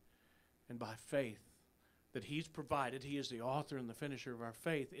did. And by faith that He's provided, He is the author and the finisher of our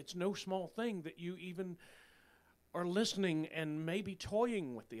faith. It's no small thing that you even are listening and maybe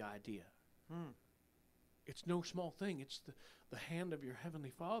toying with the idea. It's no small thing. It's the hand of your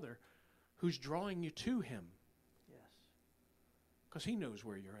Heavenly Father who's drawing you to Him. Yes. Because He knows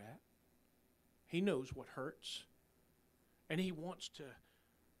where you're at. He knows what hurts. And He wants to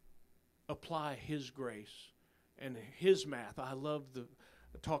apply His grace and His math. I love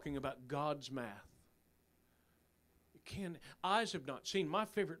talking about God's math. Eyes have not seen. My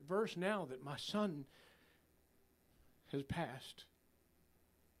favorite verse now that my son has passed.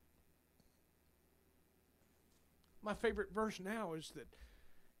 My favorite verse now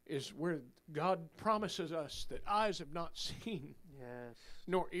is where God promises us that eyes have not seen, Yes.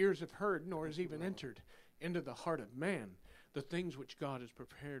 nor ears have heard, nor has even entered into the heart of man the things which God has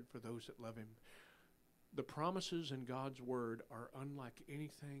prepared for those that love Him. The promises in God's Word are unlike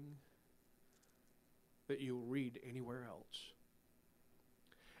anything that you'll read anywhere else.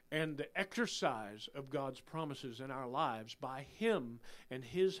 And the exercise of God's promises in our lives by Him and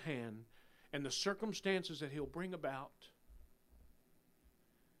His hand and the circumstances that He'll bring about,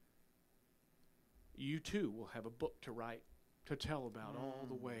 you too will have a book to write to tell about all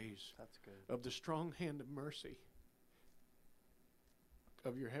the ways That's good. of the strong hand of mercy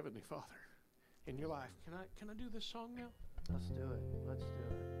of your Heavenly Father in your life. Can I do this song now? Let's do it. Let's do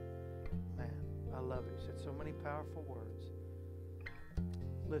it. Man, I love it. You said so many powerful words.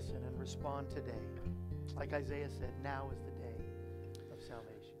 Listen and respond today. Like Isaiah said, now is the day of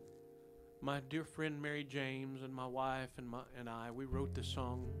salvation. My dear friend Mary James and my wife and I, we wrote this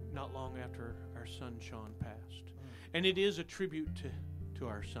song not long after our son Sean passed. And it is a tribute to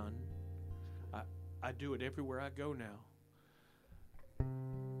our son. I do it everywhere I go now.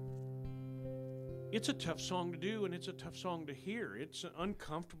 It's a tough song to do, and it's a tough song to hear. It's an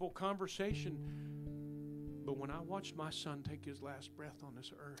uncomfortable conversation. But when I watched my son take his last breath on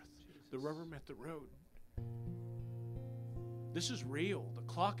this earth, the rubber met the road. This is real. The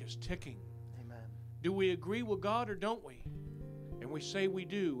clock is ticking. Amen. Do we agree with God or don't we? And we say we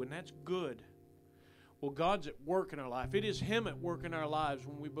do, and that's good. Well, God's at work in our life. It is Him at work in our lives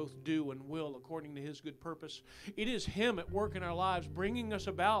when we both do and will according to His good purpose. It is Him at work in our lives, bringing us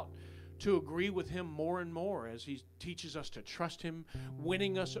about to agree with Him more and more as He teaches us to trust Him,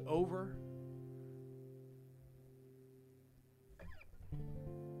 winning us over.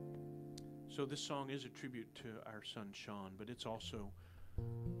 So this song is a tribute to our son Sean, but it's also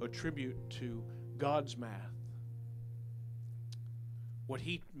a tribute to God's math. What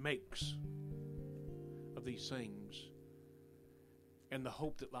He makes of these things and the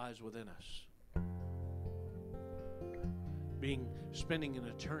hope that lies within us. Spending an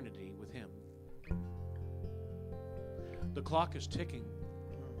eternity with Him. The clock is ticking.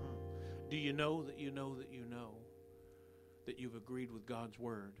 Do you know that you know that you know that you've agreed with God's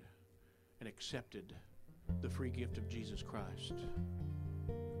Word and accepted the free gift of Jesus Christ?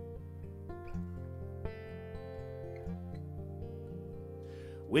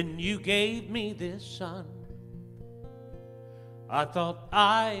 When you gave me this son, I thought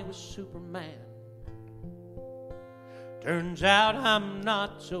I was Superman. Turns out I'm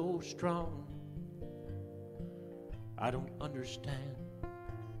not so strong. I don't understand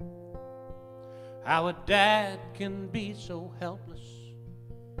how a dad can be so helpless.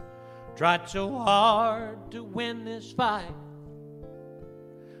 Tried so hard to win this fight.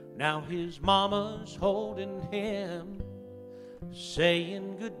 Now his mama's holding him,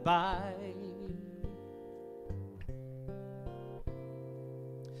 saying goodbye.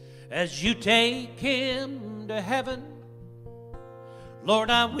 As you take him to heaven,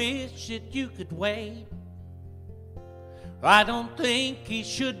 Lord, I wish that you could wait. I don't think he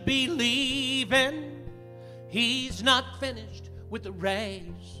should be leaving. He's not finished with the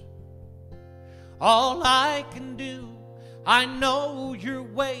race. All I can do, I know your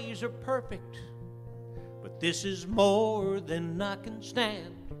ways are perfect, but this is more than I can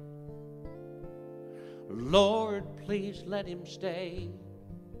stand. Lord, please let him stay.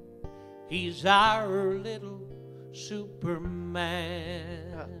 He's our little Superman.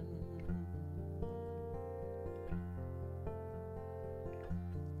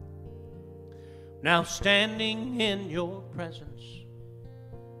 Now standing in your presence,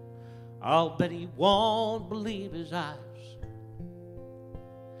 I'll bet he won't believe his eyes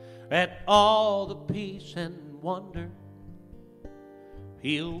at all the peace and wonder.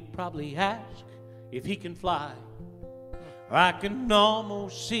 He'll probably ask if he can fly. I can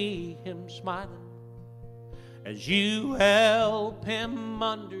almost see him smiling as you help him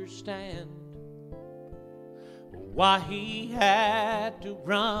understand why he had to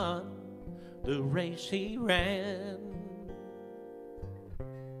run the race he ran.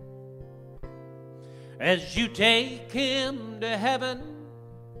 As you take him to heaven,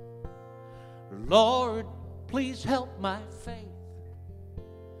 Lord, please help my faith,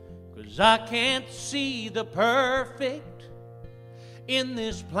 'cause I can't see the perfect in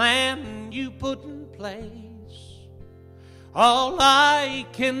this plan you put in place. All I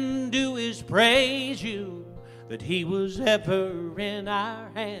can do is praise you that he was ever in our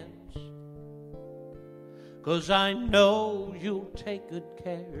hands, 'cause I know you'll take good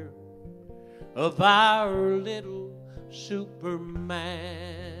care of our little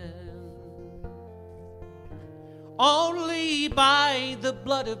Superman. Only by the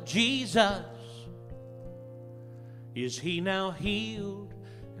blood of Jesus is he now healed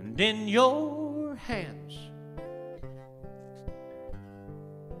and in your hands.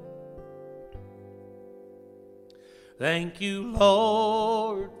 Thank you,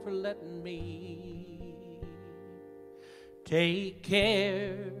 Lord, for letting me take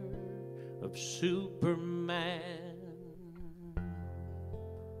care of Superman.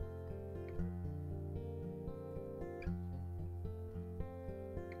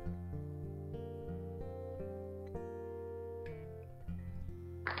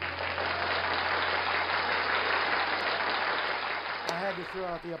 I had to throw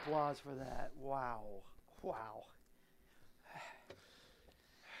out the applause for that. Wow. Wow.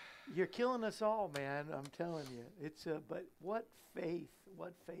 You're killing us all, man. I'm telling you. It's but what faith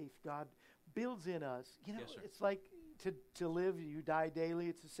God builds in us. You know, Yes, sir. it's like to live, you die daily.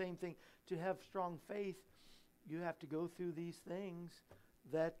 It's the same thing. To have strong faith, you have to go through these things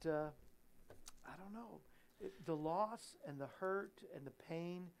that I don't know. The loss and the hurt and the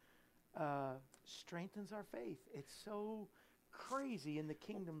pain strengthens our faith. It's so crazy in the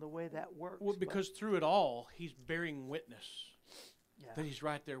kingdom the way that works. Well, because through it all, he's bearing witness that yeah, he's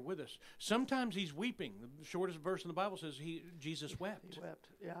right there with us. Sometimes he's weeping. The shortest verse in the Bible says Jesus wept. he wept.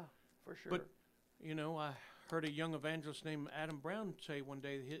 Yeah, for sure. But, you know, I heard a young evangelist named Adam Brown say one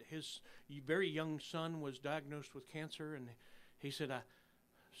day his very young son was diagnosed with cancer, and he said,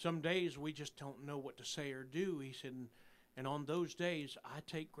 some days we just don't know what to say or do. He said, and on those days, I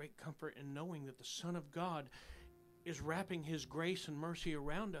take great comfort in knowing that the Son of God is wrapping his grace and mercy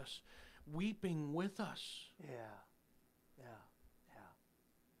around us, weeping with us. yeah.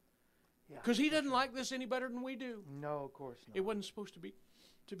 Because he doesn't like this any better than we do. No, of course not. It wasn't supposed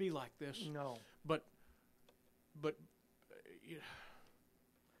to be like this. No. But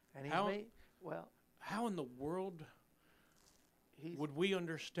And he's How- how in the world would we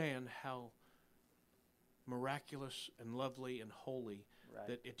understand how miraculous and lovely and holy right.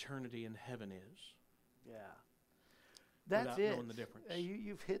 that eternity in heaven is? Yeah. That's without it. knowing the difference.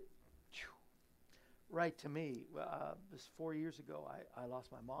 You've hit right to me. This 4 years ago, I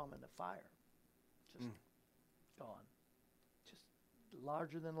lost my mom in the fire. Just gone. Just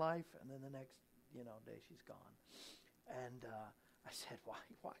larger than life. And then the next, day she's gone. And I said, why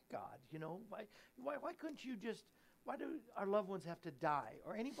God? Why couldn't you just, why do our loved ones have to die?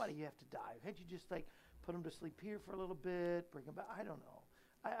 Or anybody you have to die? Can't you just put them to sleep here for a little bit, bring them back? I don't know.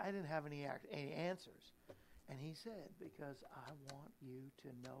 I didn't have any answers. And he said, because I want you to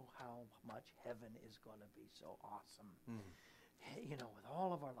know how much heaven is going to be so awesome. With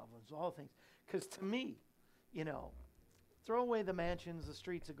all of our loved ones, all things. Because to me, throw away the mansions, the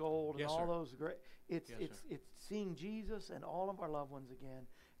streets of gold, and Yes, all sir. those great. It's Yes, it's sir. it's seeing Jesus and all of our loved ones again,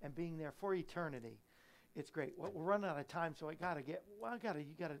 and being there for eternity. It's great. Well, we're running out of time, so I'm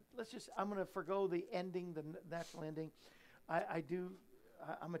going to forgo the ending, the natural ending. I do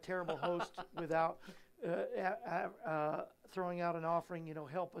I'm a terrible host without throwing out an offering.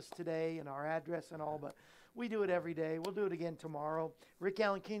 Help us today and our address and all. But we do it every day. We'll do it again tomorrow. Rick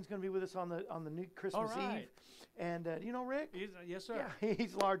Allen King's going to be with us on the new Christmas Eve. And do you know Rick? Yes, sir. Yeah,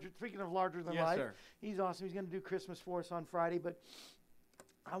 he's larger. Speaking of larger than life, sir. He's awesome. He's going to do Christmas for us on Friday. But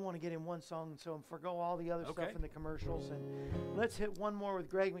I want to get him one song, so forgo all the other stuff in the commercials. And let's hit one more with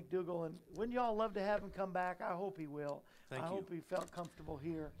Greg McDougal. And wouldn't y'all love to have him come back? I hope he will. I hope he felt comfortable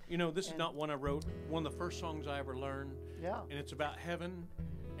here. This is not one I wrote. One of the first songs I ever learned. Yeah. And it's about heaven,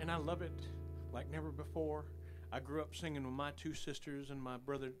 and I love it like never before. I grew up singing with my two sisters and my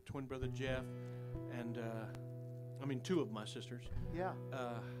twin brother Jeff, and two of my sisters. Yeah.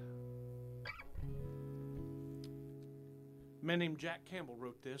 A man named Jack Campbell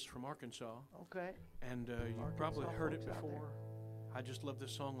wrote this from Arkansas. Okay. And you've probably heard it before. I just love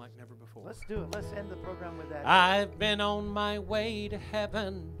this song like never before. Let's do it. Let's end the program with that. I've been on my way to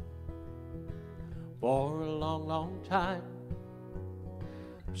heaven for a long, long time.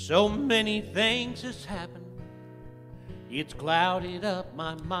 So many things has happened. It's clouded up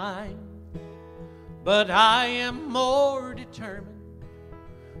my mind. But I am more determined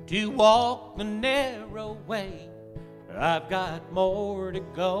to walk the narrow way. I've got more to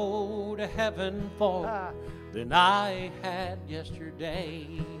go to heaven for than I had yesterday.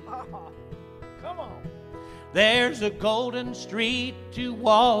 Come on. There's a golden street to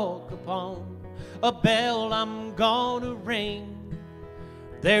walk upon, a bell I'm gonna ring.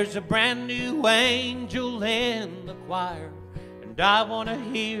 There's a brand new angel in the choir, and I wanna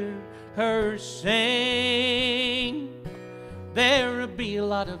hear her sing. There'll be a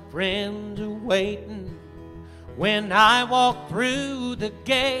lot of friends waiting when I walk through the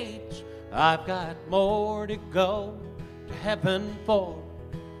gates. I've got more to go to heaven for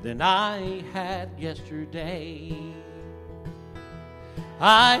than I had yesterday.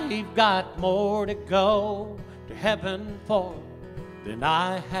 I've got more to go to heaven for than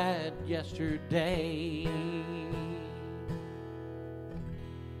I had yesterday.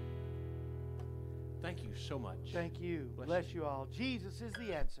 Thank you so much. Thank you. Bless you all. Jesus is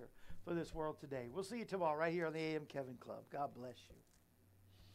the answer for this world today. We'll see you tomorrow right here on the AM Kevin Club. God bless you.